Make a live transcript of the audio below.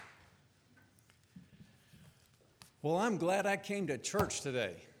Well, I'm glad I came to church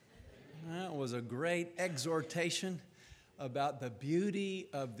today. That was a great exhortation about the beauty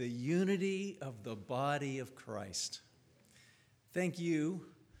of the unity of the body of Christ. Thank you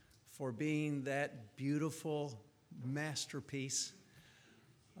for being that beautiful masterpiece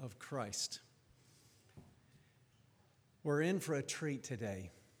of Christ. We're in for a treat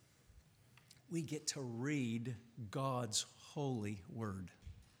today. We get to read God's holy word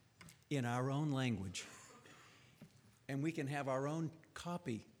in our own language. And we can have our own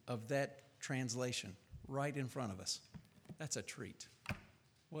copy of that translation right in front of us. That's a treat.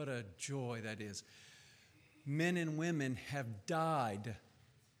 What a joy that is. Men and women have died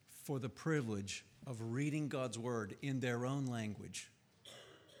for the privilege of reading God's word in their own language.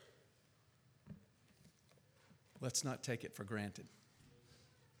 Let's not take it for granted.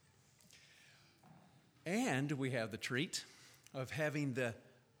 And we have the treat of having the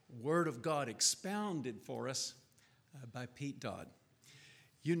Word of God expounded for us by Pete Dodd.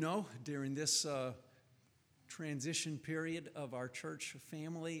 You know, during this transition period of our church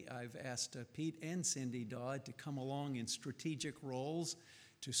family, I've asked Pete and Cindy Dodd to come along in strategic roles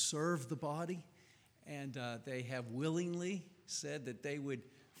to serve the body, and they have willingly said that they would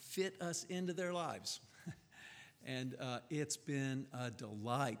fit us into their lives. And it's been a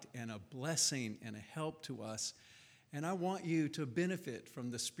delight and a blessing and a help to us. And I want you to benefit from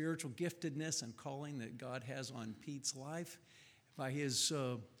the spiritual giftedness and calling that God has on Pete's life by his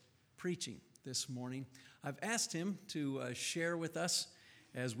preaching this morning. I've asked him to share with us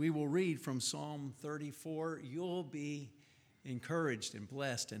as we will read from Psalm 34. You'll be encouraged and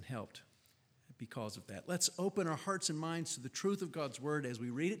blessed and helped because of that. Let's open our hearts and minds to the truth of God's word as we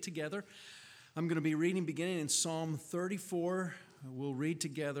read it together. I'm going to be reading beginning in Psalm 34. We'll read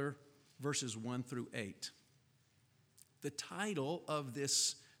together verses 1 through 8. The title of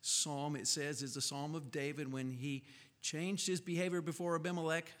this psalm, it says, is the Psalm of David when he changed his behavior before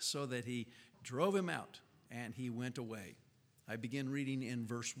Abimelech so that he drove him out and he went away. I begin reading in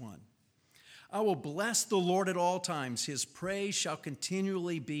verse 1. I will bless the Lord at all times. His praise shall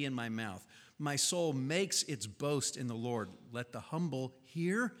continually be in my mouth. My soul makes its boast in the Lord. Let the humble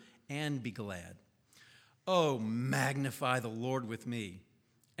hear and be glad. Oh, magnify the Lord with me,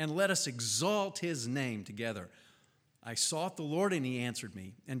 and let us exalt his name together. I sought the Lord, and he answered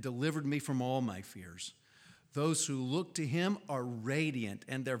me and delivered me from all my fears. Those who look to him are radiant,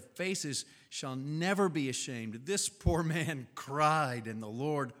 and their faces shall never be ashamed. This poor man cried, and the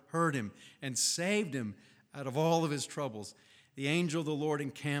Lord heard him and saved him out of all of his troubles. The angel of the Lord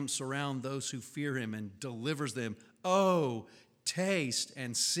encamps around those who fear him and delivers them. Oh, taste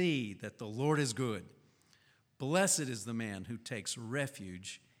and see that the Lord is good. Blessed is the man who takes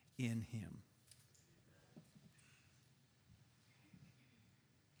refuge in him.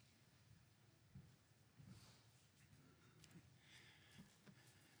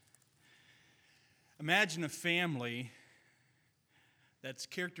 Imagine a family that's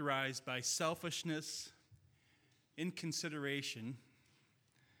characterized by selfishness, inconsideration,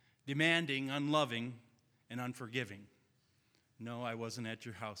 demanding, unloving, and unforgiving. No, I wasn't at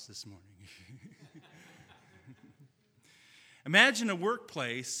your house this morning. Imagine a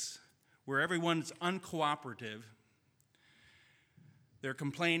workplace where everyone's uncooperative. They're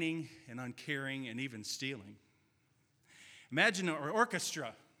complaining and uncaring and even stealing. Imagine an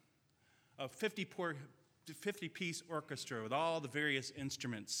orchestra, a 50-piece orchestra with all the various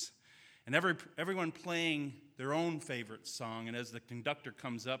instruments, and everyone playing their own favorite song, and as the conductor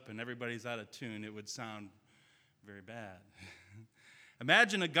comes up and everybody's out of tune, it would sound very bad.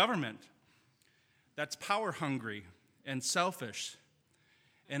 Imagine a government that's power-hungry and selfish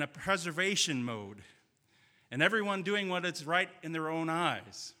in a preservation mode, and everyone doing what is right in their own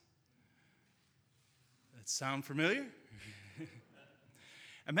eyes. That sound familiar?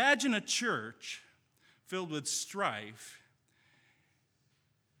 Imagine a church filled with strife,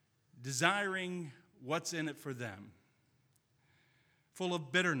 desiring what's in it for them, full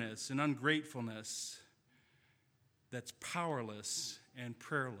of bitterness and ungratefulness, that's powerless and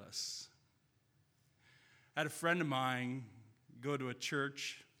prayerless. I had a friend of mine go to a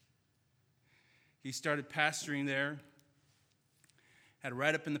church. He started pastoring there, had a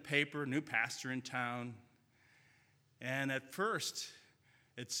write-up in the paper, new pastor in town, and at first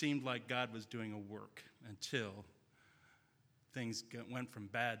it seemed like God was doing a work until things went from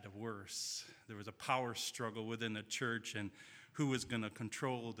bad to worse. There was a power struggle within the church and who was going to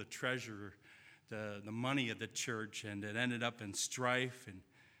control the treasurer, the money of the church, and it ended up in strife.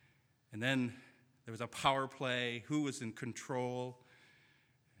 And then there was a power play, who was in control,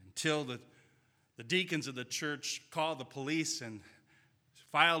 until the deacons of the church called the police and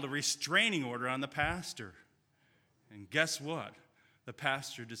filed a restraining order on the pastor And guess what? The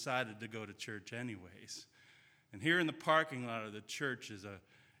pastor decided to go to church anyways. And here in the parking lot of the church is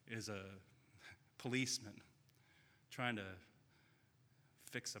a policeman trying to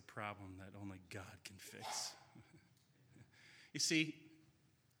fix a problem that only God can fix. You see,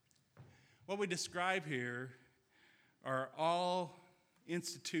 what we describe here are all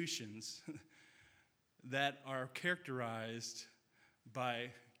institutions that are characterized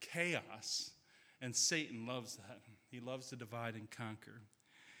by chaos, and Satan loves that. He loves to divide and conquer.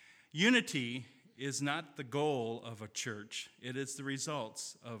 Unity is not the goal of a church. It is the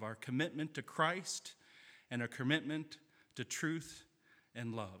results of our commitment to Christ and our commitment to truth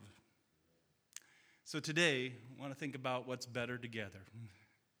and love. So today, I want to think about what's better together.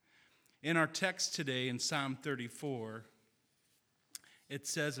 In our text today in Psalm 34, it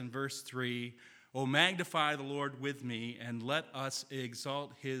says in verse 3, "O magnify the Lord with me, and let us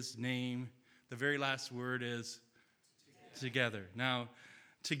exalt his name." The very last word is together. Now,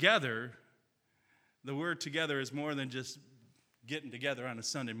 together, the word together is more than just getting together on a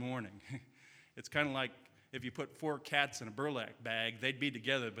Sunday morning. It's kind of like if you put 4 cats in a burlap bag, they'd be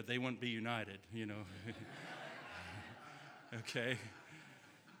together, but they wouldn't be united, you know. Okay?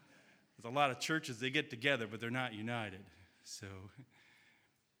 There's a lot of churches, they get together, but they're not united.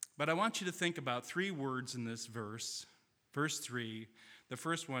 But I want you to think about 3 words in this verse. Verse 3, the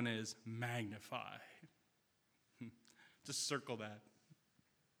first one is magnify. Just circle that.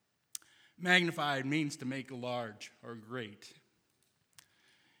 Magnified means to make large or great.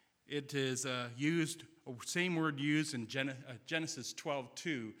 It is same word used in Genesis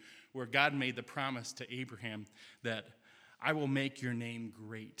 12:2, where God made the promise to Abraham that I will make your name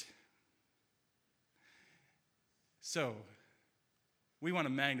great. So, we want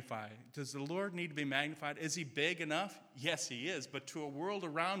to magnify. Does the Lord need to be magnified? Is he big enough? Yes, he is. But to a world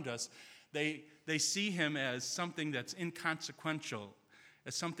around us, they see him as something that's inconsequential,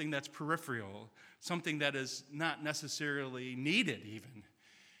 as something that's peripheral, something that is not necessarily needed even.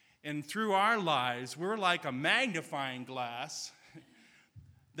 And through our lives, we're like a magnifying glass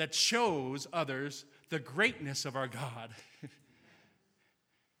that shows others the greatness of our God.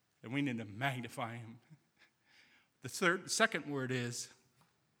 And we need to magnify him. The second word is,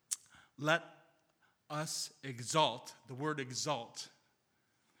 let us exalt. The word exalt.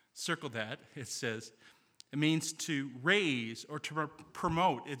 Circle that. It means to raise or to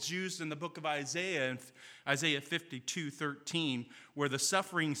promote. It's used in the book of Isaiah, Isaiah 52:13, where the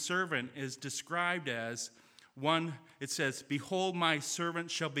suffering servant is described as one. It says, "Behold, my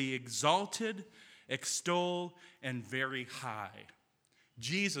servant shall be exalted, extolled, and very high."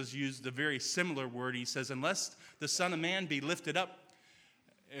 Jesus used a very similar word. He says, "Unless the Son of Man be lifted up,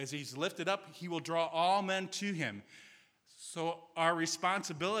 as he's lifted up, he will draw all men to him." So our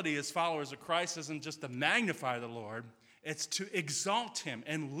responsibility as followers of Christ isn't just to magnify the Lord, it's to exalt him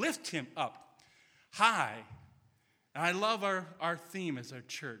and lift him up high. And I love our theme as our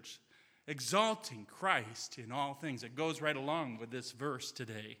church, exalting Christ in all things. It goes right along with this verse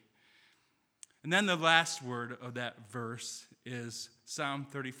today. And then the last word of that verse is Psalm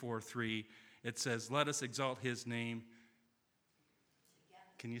 34:3. It says, "Let us exalt his name."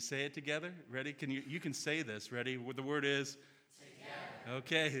 Can you say it together? Ready? You can say this. Ready? The word is? Together.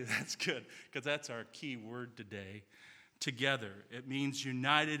 Okay, that's good, because that's our key word today. Together. It means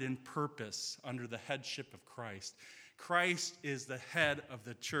united in purpose under the headship of Christ. Christ is the head of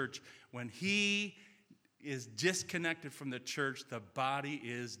the church. When he is disconnected from the church, the body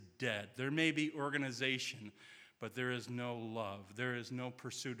is dead. There may be organization, but there is no love. There is no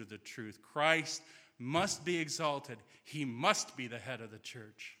pursuit of the truth. Christ must be exalted. He must be the head of the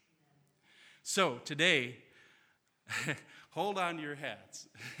church. So today, hold on to your hats.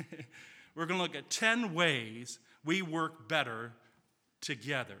 We're going to look at 10 ways we work better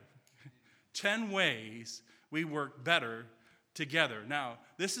together. 10 ways we work better together. Now,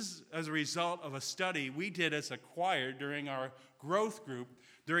 this is as a result of a study we did as a choir during our growth group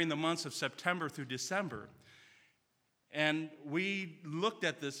during the months of September through December. And we looked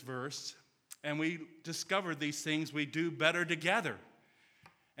at this verse, and we discovered these things we do better together.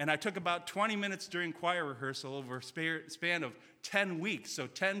 And I took about 20 minutes during choir rehearsal over a span of 10 weeks. So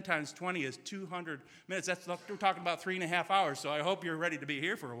 10 times 20 is 200 minutes. We're talking about 3.5 hours, so I hope you're ready to be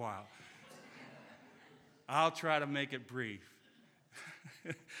here for a while. I'll try to make it brief.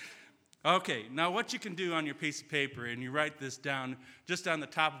 Okay, now what you can do on your piece of paper, and you write this down just on the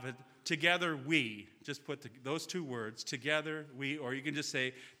top of it, together we. Just put those 2 words, together we, or you can just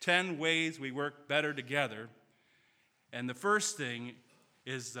say 10 ways we work better together. And the first thing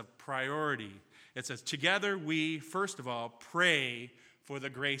is the priority. It says, together we, first of all, pray for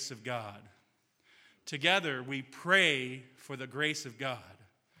the grace of God. together we pray for the grace of God.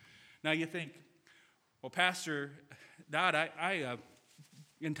 Now you think, well, Pastor Dodd,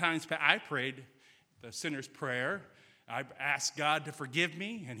 in times past, I prayed the sinner's prayer. I asked God to forgive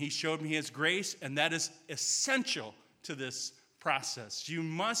me, and he showed me his grace, and that is essential to this process. You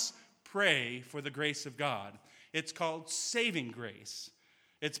must pray for the grace of God. It's called saving grace.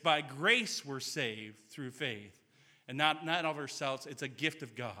 It's by grace we're saved through faith, and not of ourselves. It's a gift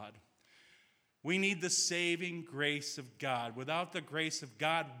of God. We need the saving grace of God. Without the grace of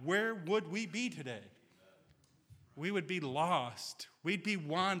God, where would we be today? We would be lost. We'd be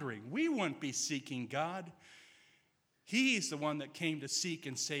wandering. We wouldn't be seeking God. He's the one that came to seek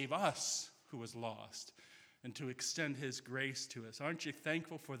and save us who was lost and to extend his grace to us. Aren't you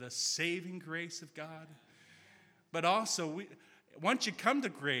thankful for the saving grace of God? But also, once you come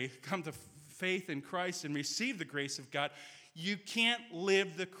to faith in Christ and receive the grace of God, you can't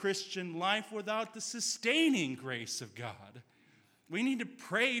live the Christian life without the sustaining grace of God. We need to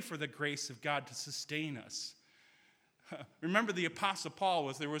pray for the grace of God to sustain us. Remember, the Apostle Paul,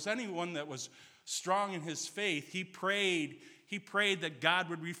 was there was anyone that was strong in his faith, he prayed that God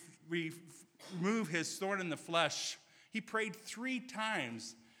would remove his thorn in the flesh. He prayed 3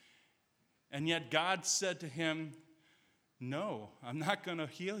 times, and yet God said to him, no, I'm not going to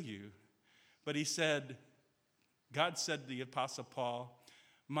heal you. But God said to the Apostle Paul,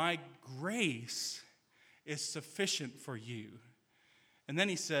 my grace is sufficient for you. And then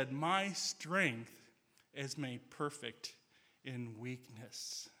he said, my strength is made perfect in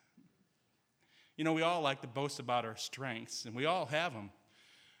weakness. You know, we all like to boast about our strengths, and we all have them.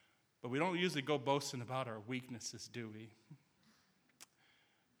 But we don't usually go boasting about our weaknesses, do we?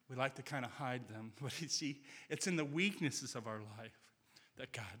 We like to kind of hide them. But you see, it's in the weaknesses of our life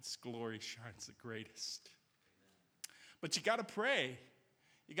that God's glory shines the greatest. But you got to pray.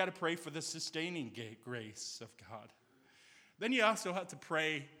 You got to pray for the sustaining grace of God. Then you also have to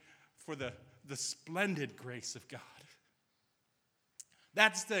pray for the splendid grace of God.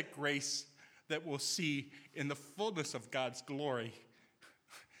 That's the grace that we'll see in the fullness of God's glory.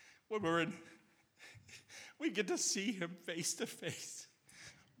 When we get to see him face to face.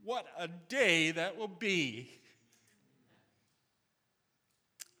 What a day that will be.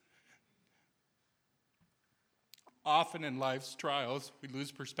 Often in life's trials, we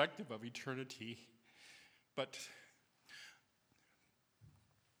lose perspective of eternity. But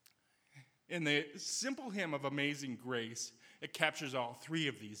in the simple hymn of Amazing Grace, it captures all 3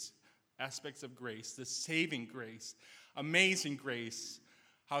 of these aspects of grace: the saving grace, amazing grace,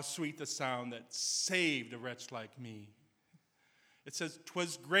 how sweet the sound that saved a wretch like me. It says,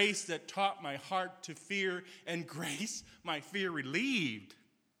 'twas grace that taught my heart to fear, and grace my fear relieved.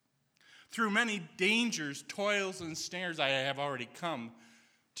 Through many dangers, toils, and snares I have already come.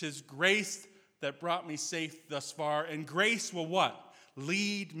 'Tis grace that brought me safe thus far, and grace will what?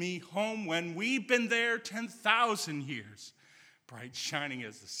 Lead me home when we've been there 10,000 years, bright shining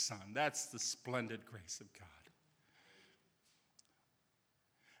as the sun. That's the splendid grace of God.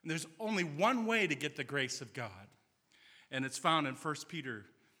 And there's only one way to get the grace of God, and it's found in 1 Peter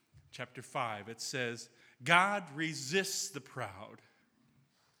chapter 5. It says, God resists the proud.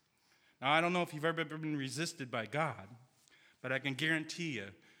 Now, I don't know if you've ever been resisted by God, but I can guarantee you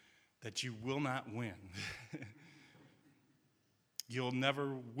that you will not win. You'll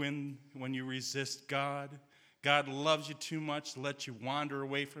never win when you resist God. God loves you too much to let you wander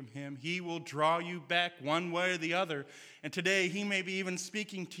away from him. He will draw you back one way or the other. And today, he may be even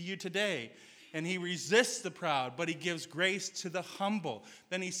speaking to you today. And he resists the proud, but he gives grace to the humble.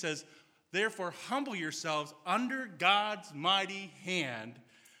 Then he says, therefore, humble yourselves under God's mighty hand,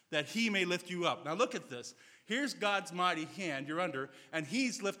 that he may lift you up. Now look at this. Here's God's mighty hand you're under, and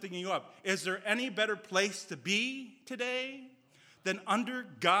he's lifting you up. Is there any better place to be today than under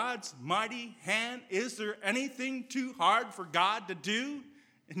God's mighty hand? Is there anything too hard for God to do?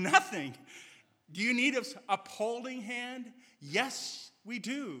 Nothing. Do you need an upholding hand? Yes, we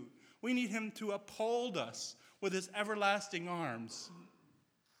do. We need him to uphold us with his everlasting arms.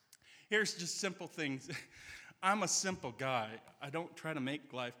 Here's just simple things. I'm a simple guy. I don't try to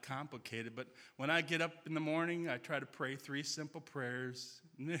make life complicated, but when I get up in the morning, I try to pray 3 simple prayers.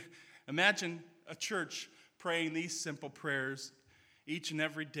 Imagine a church praying these simple prayers each and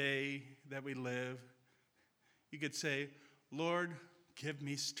every day that we live. You could say, Lord, give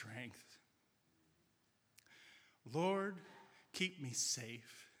me strength. Lord, keep me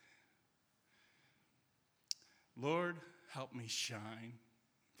safe. Lord, help me shine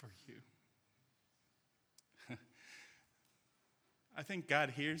for you. I think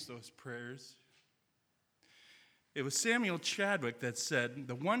God hears those prayers. It was Samuel Chadwick that said,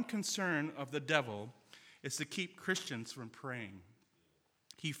 "The one concern of the devil is to keep Christians from praying.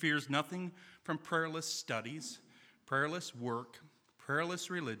 He fears nothing from prayerless studies, prayerless work, prayerless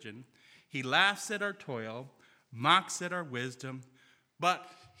religion. He laughs at our toil, mocks at our wisdom, but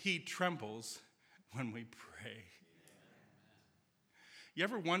he trembles when we pray." You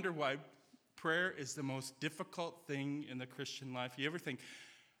ever wonder why prayer is the most difficult thing in the Christian life? You ever think,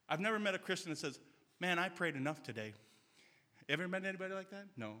 I've never met a Christian that says, "Man, I prayed enough today." Ever met anybody like that?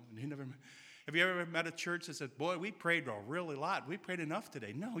 No, you never met. Have you ever met a church that said, "Boy, we prayed a really lot. We prayed enough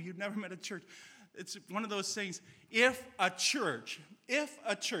today"? No, you've never met a church. It's one of those things. If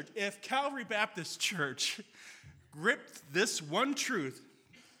Calvary Baptist Church gripped this one truth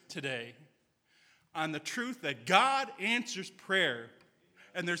today, on the truth that God answers prayer,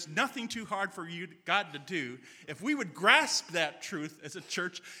 and there's nothing too hard for God to do, if we would grasp that truth as a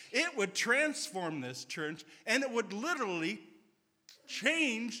church, it would transform this church, and it would literally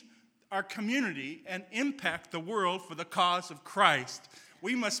change our community and impact the world for the cause of Christ.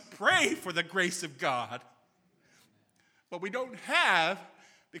 We must pray for the grace of God, but we don't have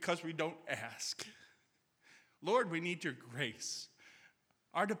because we don't ask. Lord, we need your grace.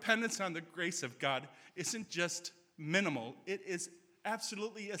 Our dependence on the grace of God isn't just minimal, it is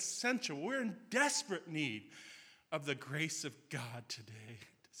absolutely essential. We're in desperate need of the grace of God today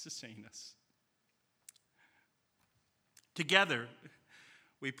to sustain us. Together,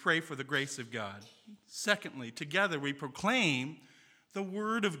 we pray for the grace of God. Secondly, together we proclaim the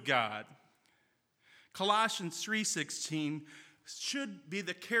word of God. Colossians 3:16 should be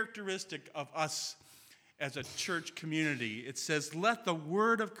the characteristic of us as a church community. It says, "Let the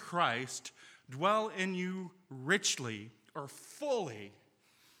word of Christ dwell in you richly," or fully,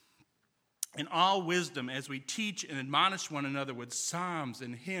 "in all wisdom as we teach and admonish one another with psalms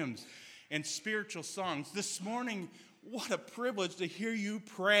and hymns and spiritual songs." This morning, what a privilege to hear you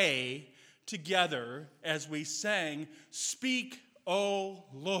pray together as we sang, "Speak, O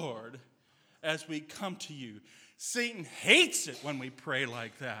Lord," as we come to you. Satan hates it when we pray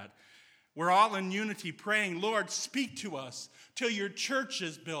like that. We're all in unity praying, "Lord, speak to us till your church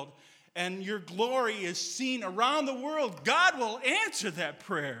is built and your glory is seen around the world." God will answer that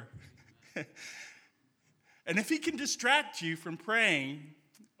prayer. And if he can distract you from praying,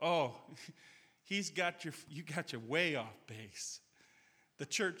 you got you way off base. The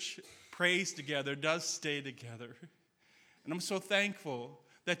church prays together, does stay together. And I'm so thankful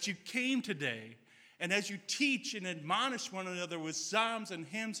that you came today. And as you teach and admonish one another with psalms and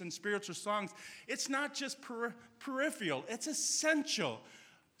hymns and spiritual songs, it's not just peripheral, it's essential.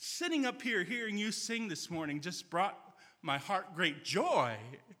 Sitting up here hearing you sing this morning just brought my heart great joy.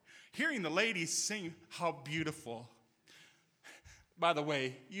 Hearing the ladies sing, how beautiful. By the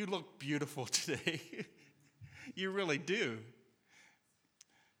way, you look beautiful today. You really do.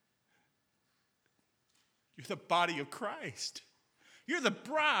 You're the body of Christ. You're the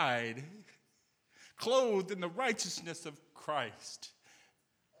bride, clothed in the righteousness of Christ.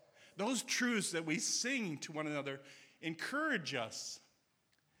 Those truths that we sing to one another encourage us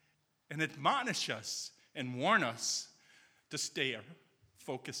and admonish us and warn us to stay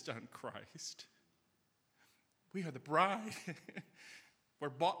focused on Christ. We are the bride. We're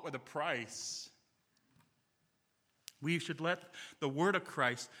bought with a price. We should let the word of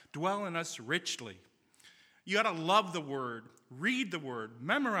Christ dwell in us richly. You ought to love the word, read the word,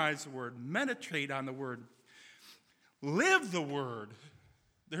 memorize the word, meditate on the word, live the word.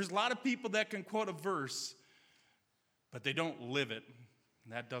 There's a lot of people that can quote a verse, but they don't live it.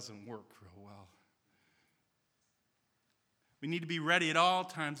 And that doesn't work real well. We need to be ready at all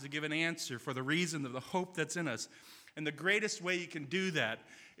times to give an answer for the reason of the hope that's in us. And the greatest way you can do that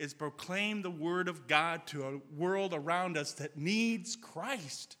is proclaim the word of God to a world around us that needs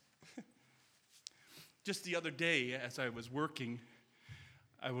Christ. Just the other day, as I was working,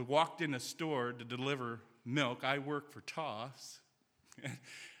 I walked in a store to deliver milk. I work for Toss.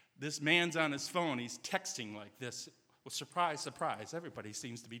 This man's on his phone. He's texting like this. Well, surprise, surprise. Everybody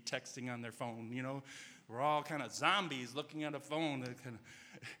seems to be texting on their phone, you know. We're all kind of zombies looking at a phone.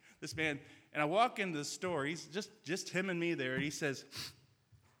 This man, and I walk into the store. He's just him and me there. And he says,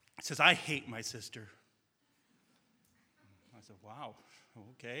 "I hate my sister." I said, "Wow,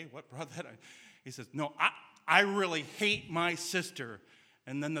 okay, what brought that on?" He says, "No, I really hate my sister."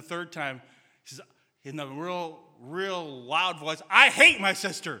 And then the third time, he says, in a real loud voice, "I hate my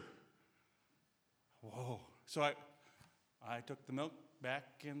sister." Whoa. So I took the milk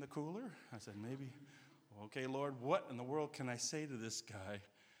back in the cooler. I said, maybe, okay, Lord, what in the world can I say to this guy?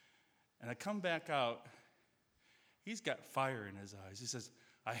 And I come back out. He's got fire in his eyes. He says,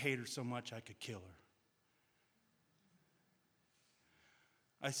 "I hate her so much I could kill her."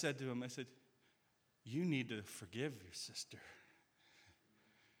 I said to him, you need to forgive your sister.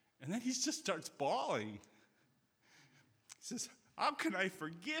 And then he just starts bawling. He says, how can I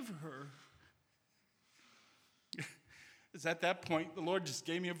forgive her? It's at that point, the Lord just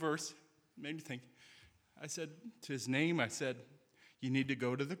gave me a verse, made me think. I said to his name, I said, you need to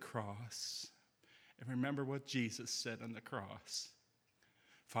go to the cross and remember what Jesus said on the cross.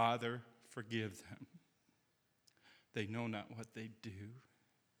 Father, forgive them. They know not what they do.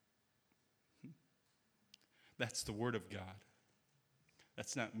 That's the word of God.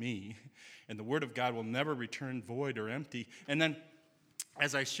 That's not me. And the word of God will never return void or empty. And then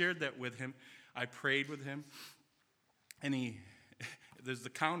as I shared that with him, I prayed with him. And there's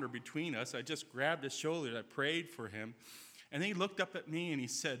the counter between us. I just grabbed his shoulder. I prayed for him. And then he looked up at me and he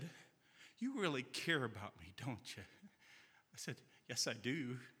said, you really care about me, don't you? I said, yes, I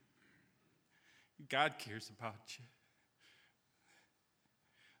do. God cares about you.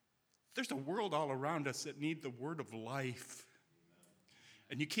 There's a world all around us that need the word of life.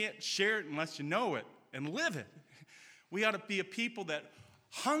 And you can't share it unless you know it and live it. We ought to be a people that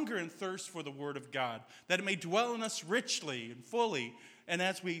hunger and thirst for the word of God, that it may dwell in us richly and fully. And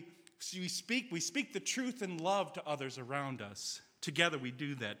as we speak the truth in love to others around us. Together we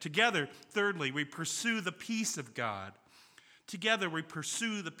do that. Together, thirdly, we pursue the peace of God. Together we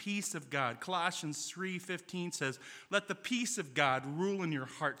pursue the peace of God. Colossians 3:15 says, let the peace of God rule in your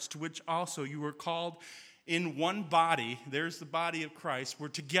hearts, to which also you were called in one body. There's the body of Christ. We're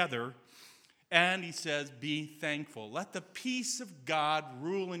together. And he says, be thankful. Let the peace of God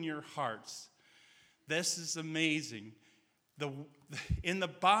rule in your hearts. This is amazing. In the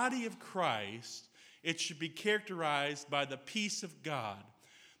body of Christ, it should be characterized by the peace of God.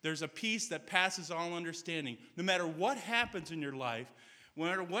 There's a peace that passes all understanding. No matter what happens in your life, no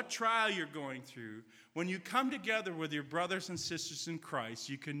matter what trial you're going through, when you come together with your brothers and sisters in Christ,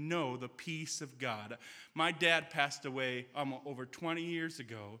 you can know the peace of God. My dad passed away over 20 years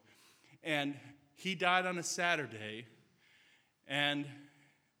ago, and he died on a Saturday, and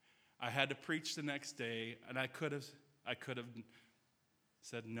I had to preach the next day, and I could have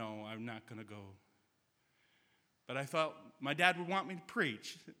said, no, I'm not going to go. But I thought my dad would want me to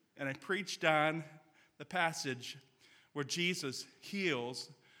preach, and I preached on the passage where Jesus heals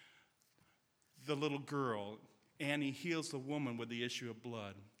the little girl, and he heals the woman with the issue of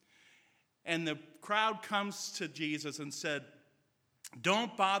blood. And the crowd comes to Jesus and said,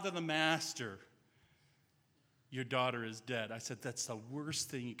 don't bother the master. Your daughter is dead. I said, that's the worst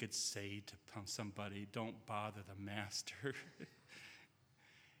thing you could say to somebody. Don't bother the master.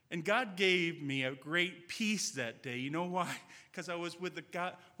 And God gave me a great peace that day. You know why? Because I was with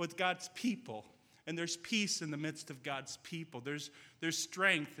God's people. And there's peace in the midst of God's people. There's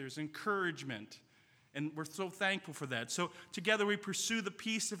strength. There's encouragement. And we're so thankful for that. So together we pursue the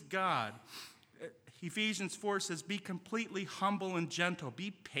peace of God. Ephesians 4 says, be completely humble and gentle.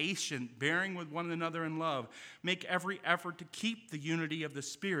 Be patient, bearing with one another in love. Make every effort to keep the unity of the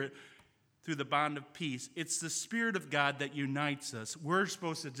Spirit through the bond of peace. It's the Spirit of God that unites us. We're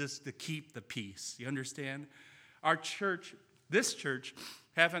supposed to keep the peace. You understand? Our church, this church,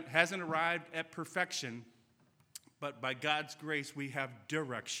 hasn't arrived at perfection, but by God's grace, we have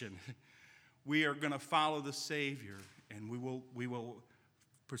direction. We are going to follow the Savior, and we will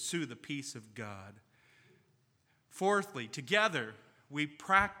pursue the peace of God. Fourthly, together we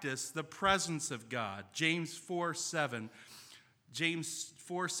practice the presence of God. James 4:7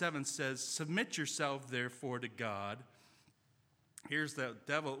 says, submit yourself therefore to God. Here's the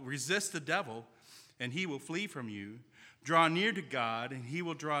devil. Resist the devil, and he will flee from you. Draw near to God, and he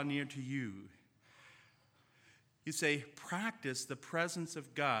will draw near to you. You say, practice the presence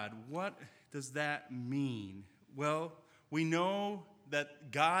of God. What does that mean? Well, we know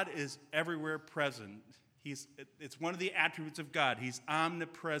that God is everywhere present. It's one of the attributes of God. He's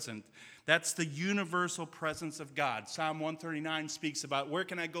omnipresent. That's the universal presence of God. Psalm 139 speaks about, where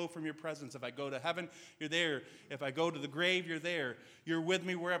can I go from your presence? If I go to heaven, you're there. If I go to the grave, you're there. You're with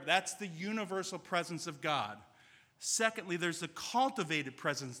me wherever. That's the universal presence of God. Secondly, there's the cultivated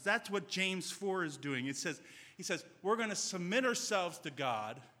presence. That's what James 4 is doing. He says, we're going to submit ourselves to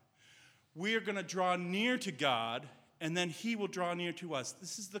God. We are going to draw near to God, and then he will draw near to us.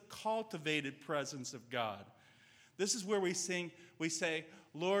 This is the cultivated presence of God. This is where we say,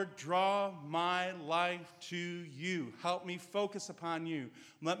 Lord, draw my life to you. Help me focus upon you.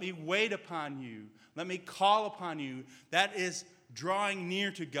 Let me wait upon you. Let me call upon you. That is drawing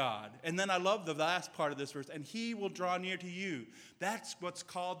near to God. And then I love the last part of this verse, and he will draw near to you. That's what's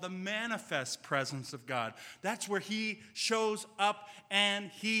called the manifest presence of God. That's where he shows up and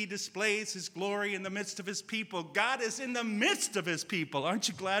he displays his glory in the midst of his people. God is in the midst of his people. Aren't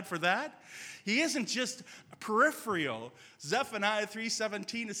you glad for that? He isn't just peripheral. Zephaniah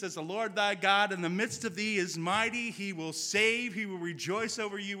 3:17, it says, the Lord thy God in the midst of thee is mighty. He will save. He will rejoice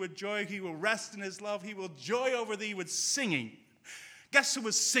over you with joy. He will rest in his love. He will joy over thee with singing. Guess who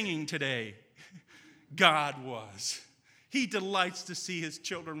was singing today? God was. He delights to see his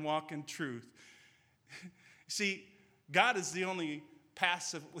children walk in truth. See, God is the only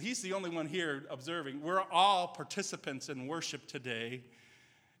passive, he's the only one here observing. We're all participants in worship today.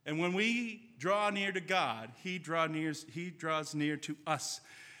 And when we draw near to God, he draws near to us.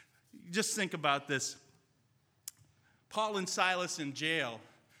 Just think about this. Paul and Silas in jail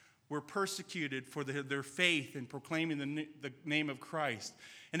were persecuted for their faith in proclaiming the name of Christ.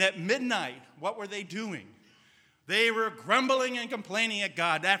 And at midnight, what were they doing? They were grumbling and complaining at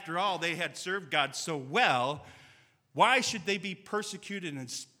God. After all, they had served God so well. Why should they be persecuted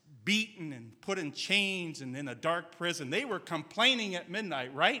and beaten and put in chains and in a dark prison? They were complaining at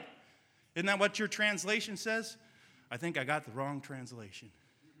midnight, right? Isn't that what your translation says? I think I got the wrong translation.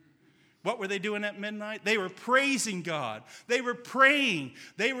 What were they doing at midnight? They were praising God. They were praying.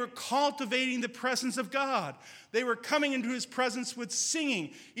 They were cultivating the presence of God. They were coming into his presence with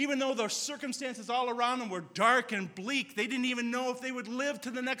singing. Even though the circumstances all around them were dark and bleak, they didn't even know if they would live to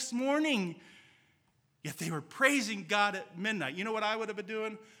the next morning. Yet they were praising God at midnight. You know what I would have been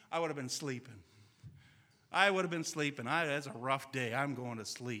doing? I would have been sleeping. It's a rough day. I'm going to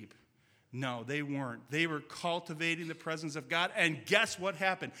sleep. No, they weren't. They were cultivating the presence of God. And guess what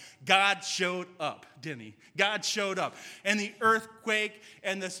happened? God showed up, didn't he? God showed up. And the earthquake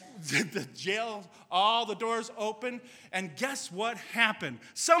and the jail, all the doors opened. And guess what happened?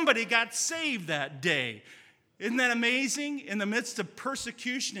 Somebody got saved that day. Isn't that amazing? In the midst of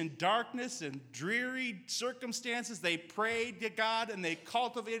persecution and darkness and dreary circumstances, they prayed to God and they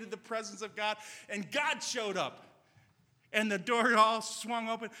cultivated the presence of God. And God showed up. And the door all swung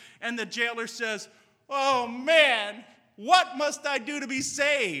open, and the jailer says, oh man, what must I do to be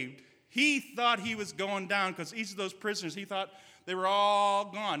saved? He thought he was going down because each of those prisoners, he thought they were all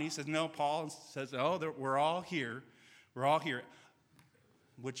gone. He says, no, Paul says, we're all here. We're all here.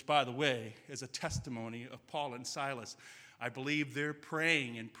 Which, by the way, is a testimony of Paul and Silas. I believe their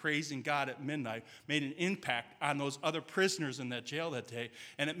praying and praising God at midnight made an impact on those other prisoners in that jail that day.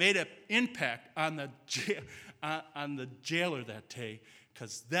 And it made an impact on the jailer that day,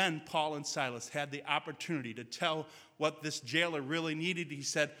 because then Paul and Silas had the opportunity to tell what this jailer really needed. He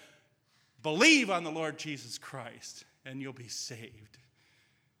said, believe on the Lord Jesus Christ, and you'll be saved.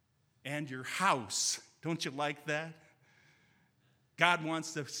 And your house. Don't you like that? God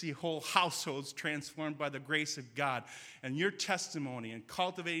wants to see whole households transformed by the grace of God. And your testimony and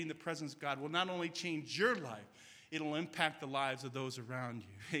cultivating the presence of God will not only change your life, it'll impact the lives of those around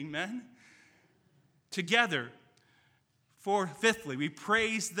you. Amen? Together, fifthly, we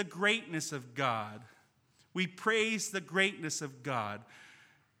praise the greatness of God. We praise the greatness of God.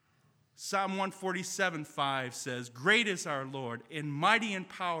 Psalm 147:5 says, great is our Lord, and mighty in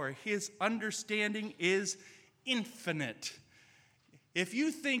power. His understanding is infinite. If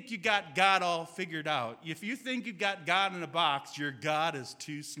you think you got God all figured out, if you think you got God in a box, your God is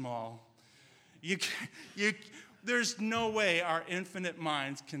too small. There's no way our infinite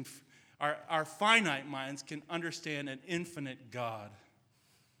minds can, our finite minds can understand an infinite God.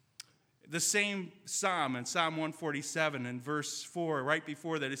 The same psalm in Psalm 147 in verse 4, right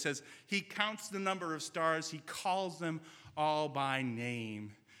before that, it says, he counts the number of stars, he calls them all by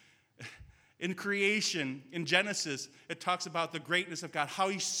name. In creation, in Genesis, it talks about the greatness of God, how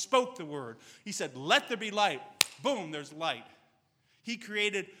he spoke the word. He said, let there be light. Boom, there's light. He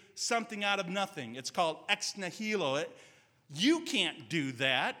created something out of nothing. It's called ex nihilo. You can't do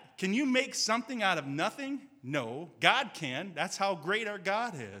that. Can you make something out of nothing? No, God can. That's how great our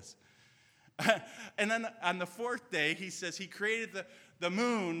God is. And then on the fourth day, he says he created the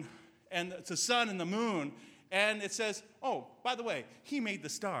moon and the sun and the moon. And it says, oh, by the way, he made the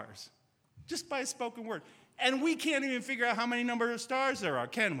stars. Just by a spoken word. And we can't even figure out how many number of stars there are,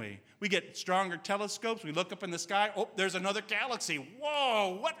 can we? We get stronger telescopes. We look up in the sky. Oh, there's another galaxy.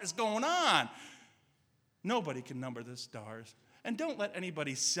 Whoa, what is going on? Nobody can number the stars. And don't let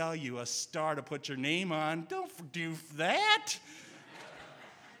anybody sell you a star to put your name on. Don't do that.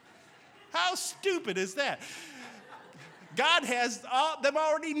 How stupid is that? God has them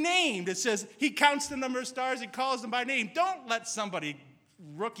already named. It says he counts the number of stars. He calls them by name. Don't let somebody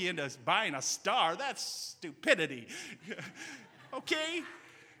rook you into buying a star. That's stupidity. Okay?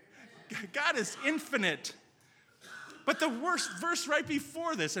 God is infinite. But the worst verse right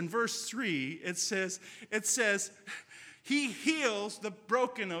before this, in verse 3, it says, he heals the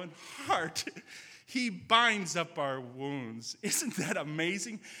broken in heart. He binds up our wounds. Isn't that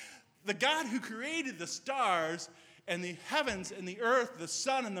amazing? The God who created the stars and the heavens and the earth, the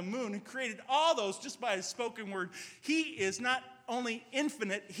sun and the moon, who created all those just by his spoken word, he is not only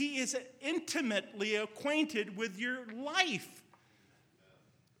infinite, he is intimately acquainted with your life.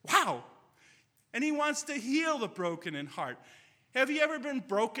 Wow. And he wants to heal the broken in heart. Have you ever been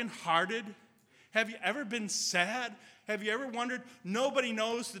brokenhearted? Have you ever been sad? Have you ever wondered, nobody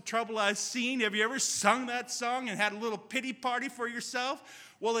knows the trouble I've seen? Have you ever sung that song and had a little pity party for yourself?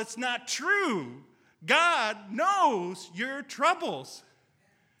 Well, it's not true. God knows your troubles.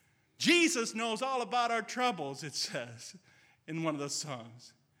 Jesus knows all about our troubles, it says in one of those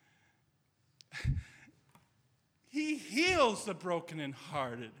songs. He heals the broken and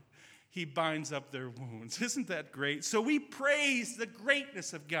hearted. He binds up their wounds. Isn't that great? So we praise the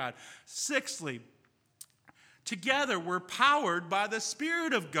greatness of God. Sixthly, together we're powered by the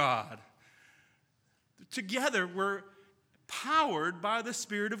Spirit of God. Together we're powered by the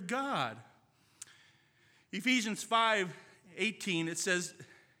Spirit of God. Ephesians 5:18, it says,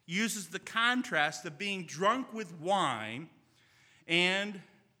 uses the contrast of being drunk with wine and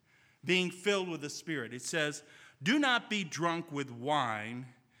being filled with the Spirit. It says, do not be drunk with wine,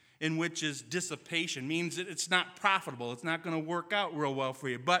 in which is dissipation, means that it's not profitable. It's not going to work out real well for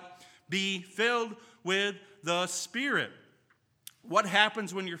you. But be filled with the Spirit. What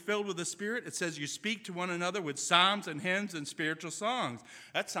happens when you're filled with the Spirit? It says you speak to one another with psalms and hymns and spiritual songs.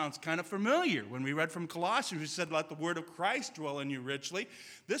 That sounds kind of familiar. When we read from Colossians, we said, let the word of Christ dwell in you richly.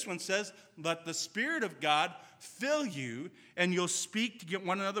 This one says, let the Spirit of God fill you, and you'll speak to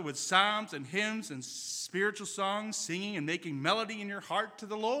one another with psalms and hymns and spiritual songs, singing and making melody in your heart to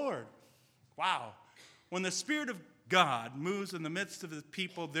the Lord. Wow. When the Spirit of God moves in the midst of the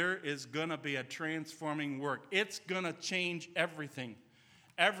people, there is going to be a transforming work. It's going to change everything.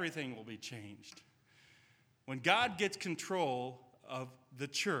 Everything will be changed. When God gets control of the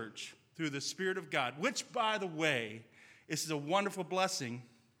church through the Spirit of God, which, by the way, is a wonderful blessing.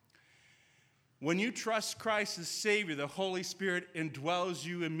 When you trust Christ as Savior, the Holy Spirit indwells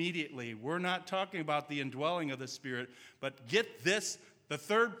you immediately. We're not talking about the indwelling of the Spirit, but get this. The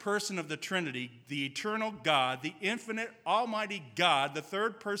third person of the Trinity, the eternal God, the infinite, almighty God, the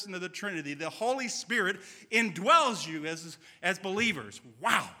third person of the Trinity, the Holy Spirit indwells you as believers.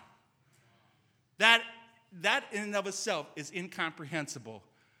 Wow. That in and of itself is incomprehensible.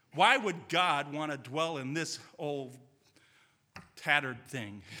 Why would God want to dwell in this old tattered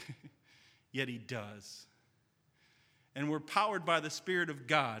thing? Yet he does. And we're powered by the Spirit of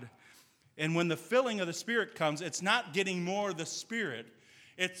God. And when the filling of the Spirit comes, it's not getting more of the Spirit.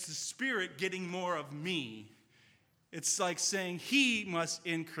 It's the Spirit getting more of me. It's like saying, he must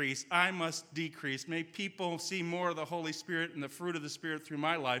increase, I must decrease. May people see more of the Holy Spirit and the fruit of the Spirit through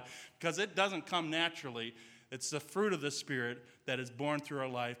my life, because it doesn't come naturally. It's the fruit of the Spirit that is born through our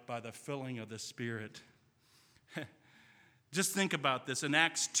life by the filling of the Spirit. Just think about this. In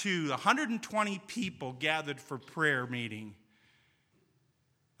Acts 2, 120 people gathered for prayer meeting.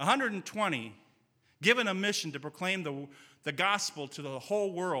 120, given a mission to proclaim the gospel to the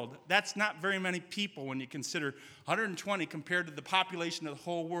whole world. That's not very many people when you consider 120 compared to the population of the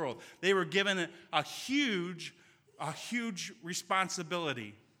whole world. They were given a huge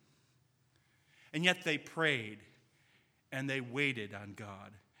responsibility. And yet they prayed and they waited on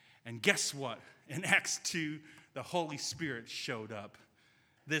God. And guess what? In Acts 2, the Holy Spirit showed up.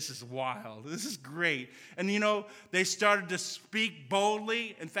 This is wild. This is great. And they started to speak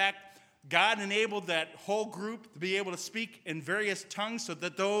boldly. In fact, God enabled that whole group to be able to speak in various tongues so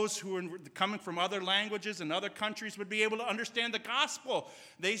that those who were coming from other languages and other countries would be able to understand the gospel.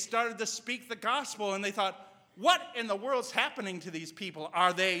 They started to speak the gospel, and they thought, what in the world's happening to these people?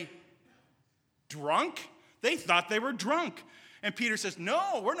 Are they drunk? They thought they were drunk. And Peter says,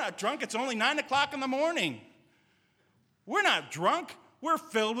 no, we're not drunk. It's only 9 o'clock in the morning. We're not drunk. We're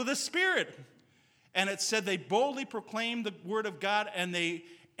filled with the Spirit. And it said they boldly proclaimed the word of God, and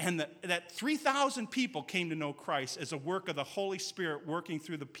that 3,000 people came to know Christ as a work of the Holy Spirit working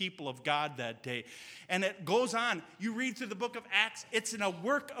through the people of God that day. And it goes on. You read through the book of Acts, it's in a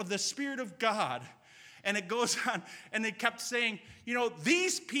work of the Spirit of God. And it goes on, and they kept saying,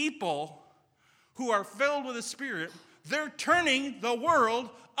 these people who are filled with the Spirit, they're turning the world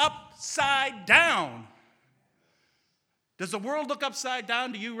upside down. Does the world look upside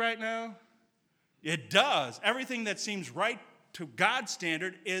down to you right now? It does. Everything that seems right to God's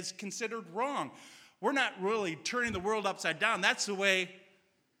standard is considered wrong. We're not really turning the world upside down. That's the way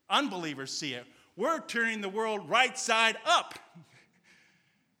unbelievers see it. We're turning the world right side up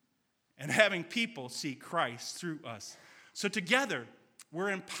and having people see Christ through us. So together,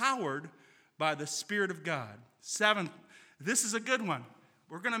 we're empowered by the Spirit of God. 7th, this is a good one.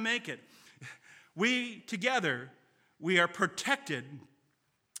 We're going to make it. We are protected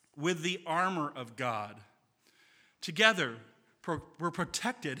with the armor of God. Together, we're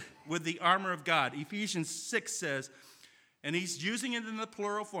protected with the armor of God. Ephesians 6 says, and he's using it in the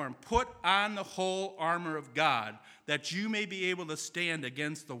plural form, put on the whole armor of God, that you may be able to stand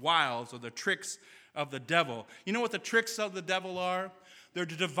against the wiles or the tricks of the devil. You know what the tricks of the devil are? They're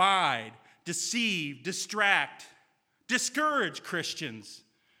to divide, deceive, distract, discourage Christians.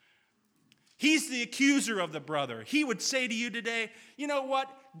 He's the accuser of the brother. He would say to you today, you know what?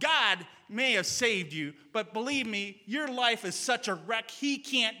 God may have saved you, but believe me, your life is such a wreck, he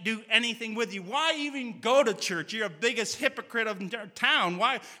can't do anything with you. Why even go to church? You're the biggest hypocrite of town.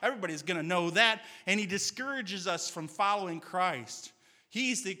 Why? Everybody's going to know that. And he discourages us from following Christ.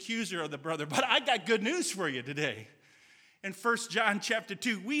 He's the accuser of the brother. But I got good news for you today. In 1 John chapter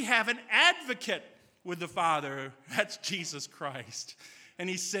 2, we have an advocate with the Father. That's Jesus Christ. And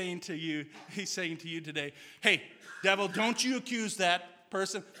he's saying to you today, hey, devil, don't you accuse that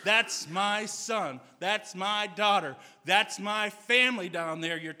person. That's my son. That's my daughter. That's my family down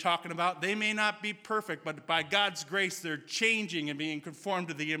there you're talking about. They may not be perfect, but by God's grace, they're changing and being conformed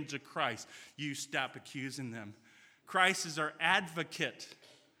to the image of Christ. You stop accusing them. Christ is our advocate.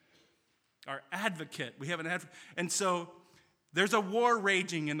 Our advocate. We have an advocate. And so there's a war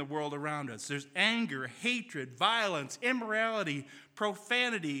raging in the world around us. There's anger, hatred, violence, immorality,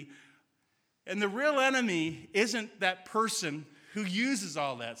 profanity. And the real enemy isn't that person who uses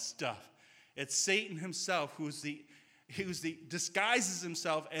all that stuff. It's Satan himself who disguises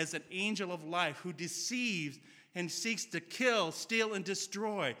himself as an angel of life, who deceives and seeks to kill, steal, and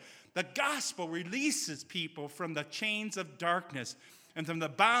destroy. The gospel releases people from the chains of darkness and from the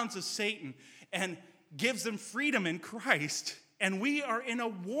bounds of Satan and gives them freedom in Christ. And we are in a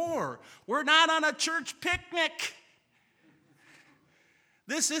war. We're not on a church picnic.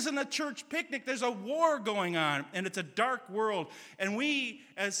 This isn't a church picnic. There's a war going on, and it's a dark world. And we,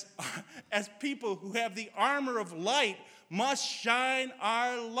 as people who have the armor of light, must shine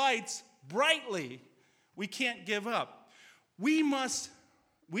our lights brightly. We can't give up. We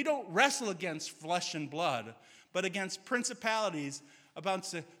don't wrestle against flesh and blood, but against principalities, about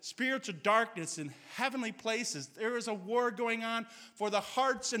the spiritual darkness in heavenly places. There is a war going on for the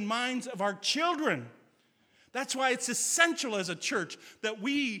hearts and minds of our children. That's why it's essential as a church that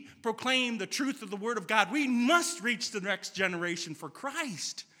we proclaim the truth of the Word of God. We must reach the next generation for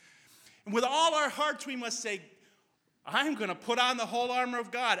Christ. And with all our hearts, we must say, I'm going to put on the whole armor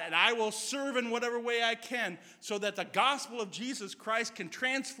of God, and I will serve in whatever way I can so that the gospel of Jesus Christ can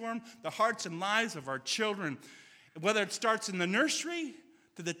transform the hearts and lives of our children. Whether it starts in the nursery,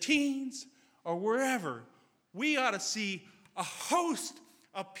 to the teens, or wherever, we ought to see a host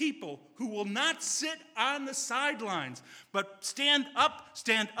of people who will not sit on the sidelines, but stand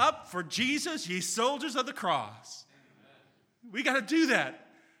up for Jesus, ye soldiers of the cross. Amen. We got to do that,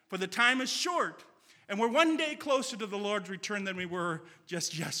 for the time is short, and we're one day closer to the Lord's return than we were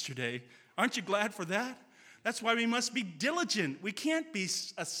just yesterday. Aren't you glad for that? That's why we must be diligent. We can't be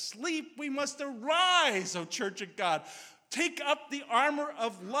asleep. We must arise, O Church of God. Take up the armor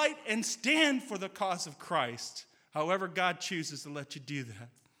of light and stand for the cause of Christ. However God chooses to let you do that.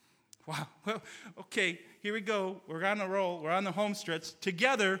 Wow. Well, okay, here we go. We're on the roll. We're on the home stretch.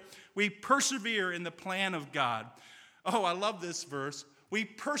 Together, we persevere in the plan of God. Oh, I love this verse. We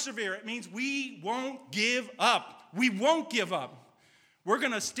persevere. It means we won't give up. We won't give up. We're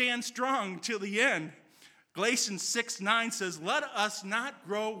going to stand strong till the end. Galatians 6:9 says, let us not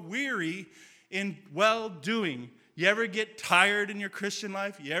grow weary in well-doing. You ever get tired in your Christian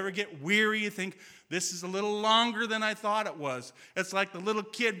life? You ever get weary? You think, this is a little longer than I thought it was. It's like the little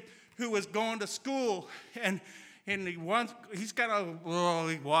kid who was going to school, and he's kind of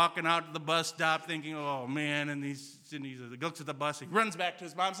walking out to the bus stop thinking, oh, man, and he looks at the bus, he runs back to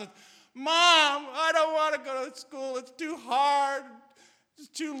his mom and says, Mom, I don't want to go to school. It's too hard. It's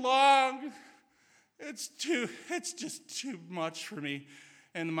too long. It's just too much for me.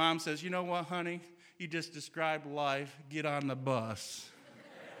 And the mom says, you know what, honey? You just described life. Get on the bus.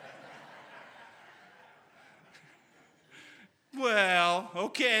 Well,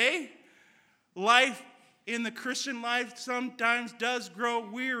 okay. Life in the Christian life sometimes does grow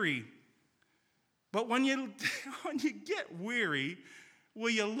weary. But when you get weary, will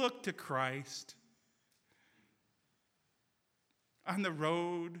you look to Christ on the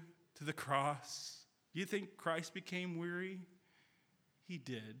road to the cross? Do you think Christ became weary? He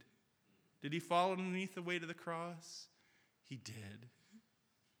did. Did he fall underneath the weight of the cross? He did.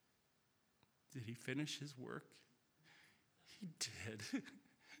 Did he finish his work? He did.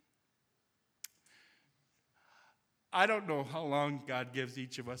 I don't know how long God gives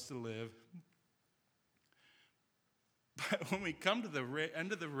each of us to live. But when we come to the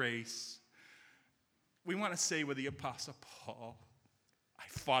end of the race, we want to say with the Apostle Paul, I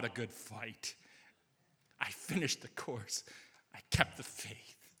fought a good fight. I finished the course. I kept the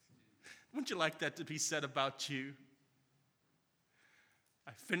faith. Wouldn't you like that to be said about you?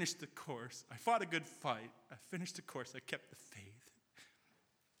 I finished the course. I fought a good fight. I finished the course. I kept the faith.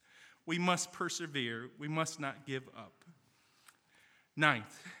 We must persevere. We must not give up.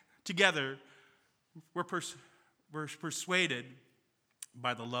 Ninth, together, we're persuaded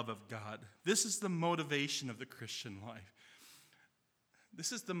by the love of God. This is the motivation of the Christian life.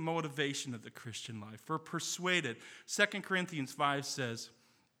 This is the motivation of the Christian life. We're persuaded. 2 Corinthians 5 says,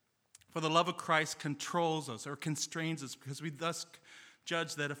 for the love of Christ controls us or constrains us, because we thus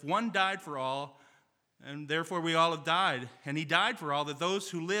judge that if one died for all, and therefore we all have died, and he died for all, that those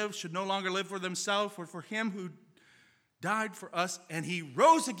who live should no longer live for themselves, but for him who died for us, and he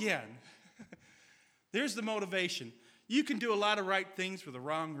rose again. There's the motivation. You can do a lot of right things for the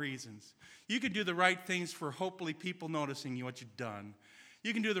wrong reasons. You can do the right things for hopefully people noticing you what you've done.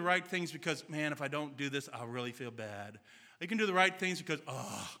 You can do the right things because, man, if I don't do this, I'll really feel bad. You can do the right things because,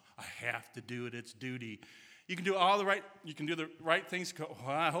 I have to do it. It's duty. You can do the right things because,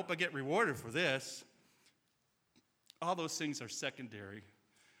 I hope I get rewarded for this. All those things are secondary.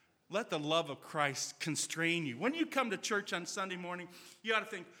 Let the love of Christ constrain you. When you come to church on Sunday morning, you ought to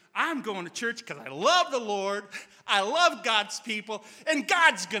think, I'm going to church because I love the Lord, I love God's people, and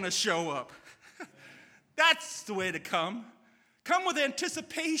God's going to show up. That's the way to come. Come with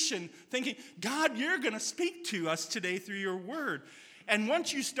anticipation, thinking, God, you're going to speak to us today through your word. And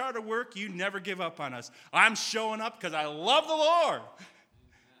once you start a work, you never give up on us. I'm showing up because I love the Lord.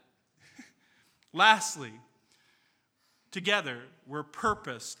 Lastly, together, we're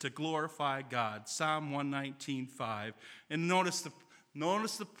purposed to glorify God. Psalm 119:5. And notice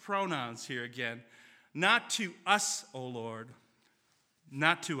the pronouns here again. Not to us, O Lord.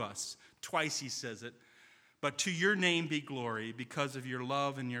 Not to us. Twice he says it. But to your name be glory because of your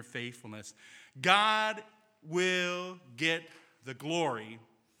love and your faithfulness. God will get the glory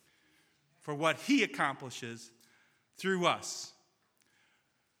for what he accomplishes through us.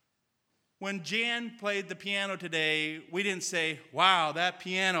 When Jan played the piano today, we didn't say, wow, that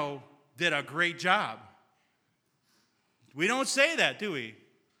piano did a great job. We don't say that, do we?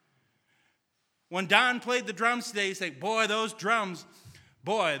 When Don played the drums today, you say, boy, those drums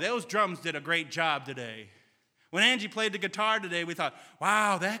did a great job today. When Angie played the guitar today, we thought,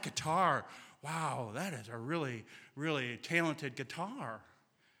 wow, that guitar, wow, that is a really, really talented guitar.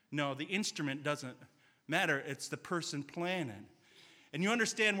 No, the instrument doesn't matter. It's the person playing it. And you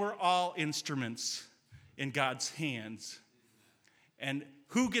understand we're all instruments in God's hands. And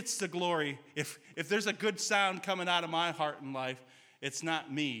who gets the glory? If there's a good sound coming out of my heart and life, it's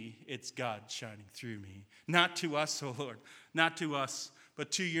not me, it's God shining through me. Not to us, O Lord, not to us,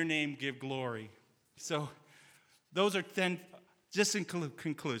 but to your name give glory. So those are then, just in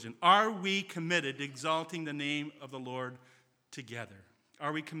conclusion, are we committed to exalting the name of the Lord together?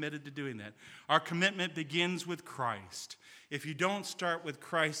 Are we committed to doing that? Our commitment begins with Christ. If you don't start with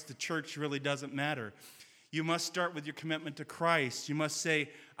Christ, the church really doesn't matter. You must start with your commitment to Christ. You must say,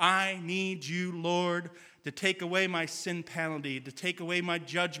 I need you, Lord, to take away my sin penalty, to take away my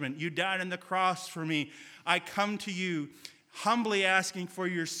judgment. You died on the cross for me. I come to you humbly asking for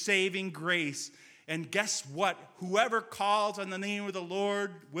your saving grace. And guess what? Whoever calls on the name of the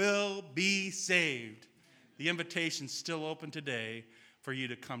Lord will be saved. The invitation's still open today for you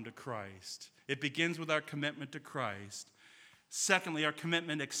to come to Christ. It begins with our commitment to Christ. Secondly, our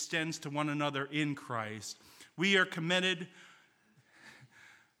commitment extends to one another in Christ. We are committed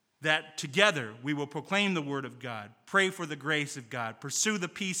that together we will proclaim the word of God, pray for the grace of God, pursue the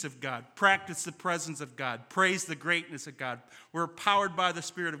peace of God, practice the presence of God, praise the greatness of God. We're powered by the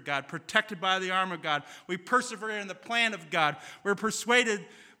Spirit of God, protected by the arm of God. We persevere in the plan of God. We're persuaded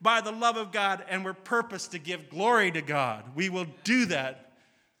by the love of God, and we're purposed to give glory to God. We will do that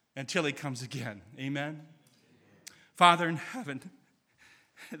until he comes again. Amen? Father in heaven,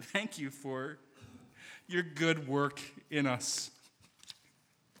 thank you for your good work in us.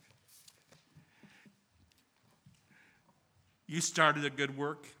 You started a good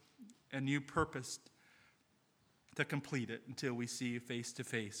work, and you purposed to complete it until we see you face to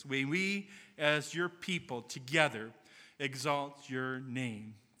face. May we, as your people, together exalt your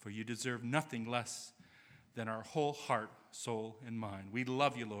name, for you deserve nothing less than our whole heart, soul, and mind. We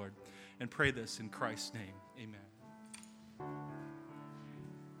love you, Lord, and pray this in Christ's name. Amen.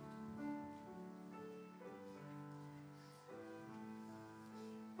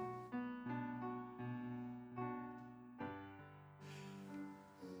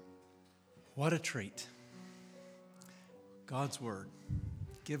 What a treat. God's Word,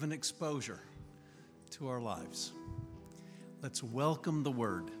 given exposure to our lives. Let's welcome the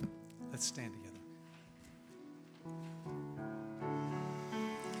Word. Let's stand together.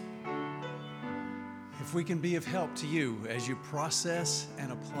 If we can be of help to you as you process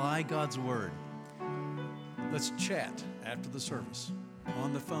and apply God's Word, let's chat after the service.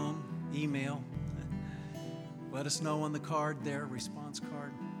 On the phone, email. Let us know on the card there, response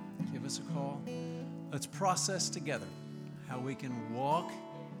card. Give us a call. Let's process together how we can walk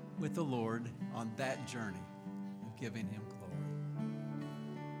with the Lord on that journey of giving Him glory.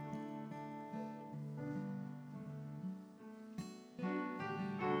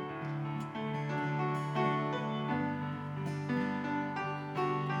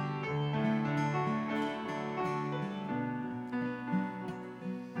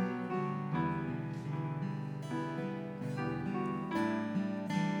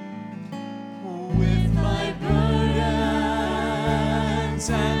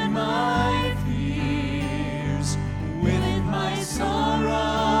 And my fears, with my sorrows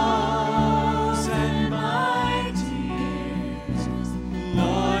and my tears,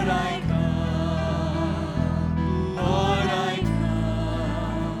 Lord, I come, Lord, I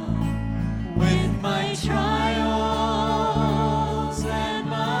come, with my trials and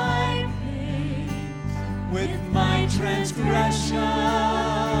my pains, with my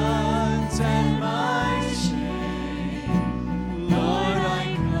transgressions and my shame.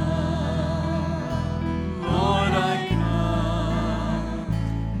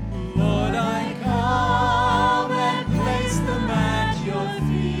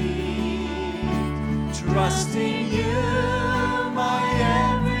 Trusting you, my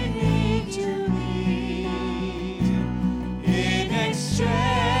every need to meet. In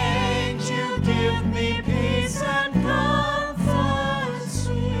exchange, you give me peace and comfort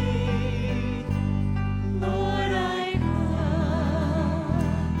sweet. Lord, I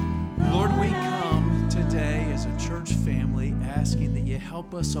come. Lord, we come today as a church family asking that you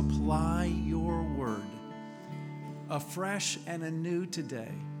help us apply your word afresh and anew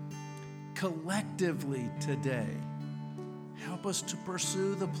today. Collectively today, help us to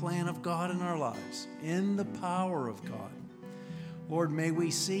pursue the plan of God in our lives, in the power of God. Lord, may we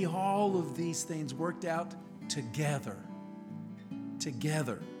see all of these things worked out together.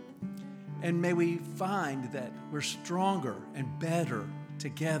 And may we find that we're stronger and better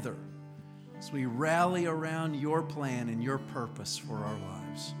together as we rally around your plan and your purpose for our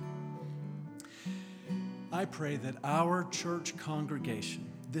lives. I pray that our church congregation,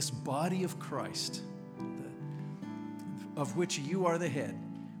 this body of Christ, of which you are the head,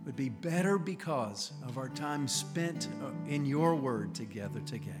 would be better because of our time spent in your word together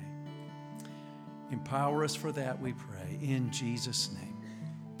today. Empower us for that, we pray, in Jesus' name.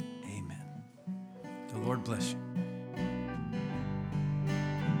 Amen. The Lord bless you.